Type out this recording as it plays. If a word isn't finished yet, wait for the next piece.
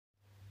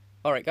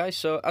Alright guys,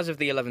 so as of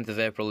the 11th of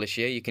April this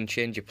year, you can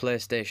change your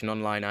PlayStation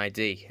Online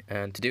ID.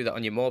 And to do that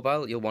on your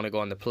mobile, you'll want to go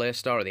on the Play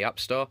Store or the App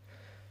Store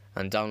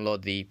and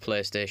download the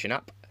PlayStation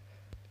app.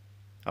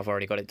 I've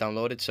already got it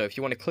downloaded, so if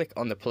you want to click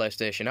on the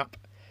PlayStation app,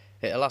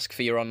 it'll ask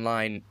for your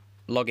online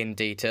login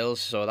details,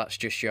 so that's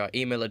just your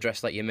email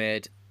address that you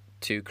made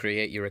to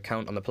create your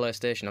account on the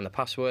PlayStation and the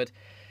password.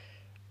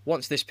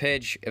 Once this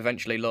page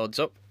eventually loads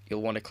up,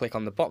 you'll want to click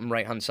on the bottom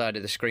right hand side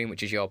of the screen,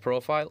 which is your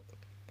profile.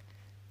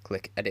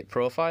 Click Edit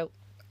Profile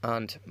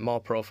and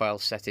More Profile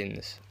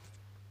Settings.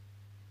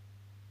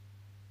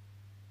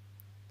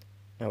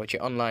 Now it's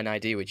your online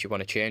ID which you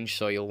want to change,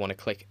 so you'll want to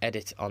click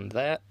Edit on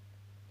there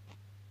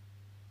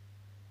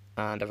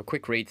and have a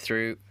quick read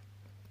through.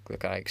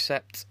 Click I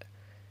accept.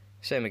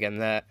 Same again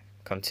there.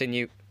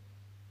 Continue.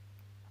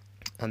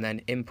 And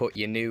then input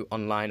your new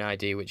online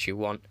ID which you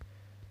want.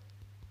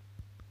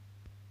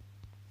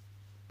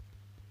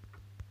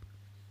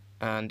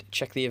 And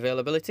check the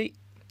availability.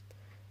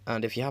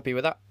 And if you're happy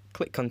with that,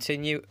 click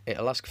continue.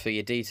 It'll ask for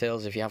your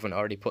details if you haven't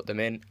already put them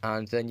in,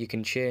 and then you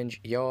can change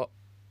your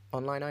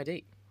online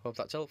ID. Hope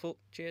that's helpful.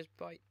 Cheers,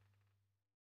 bye.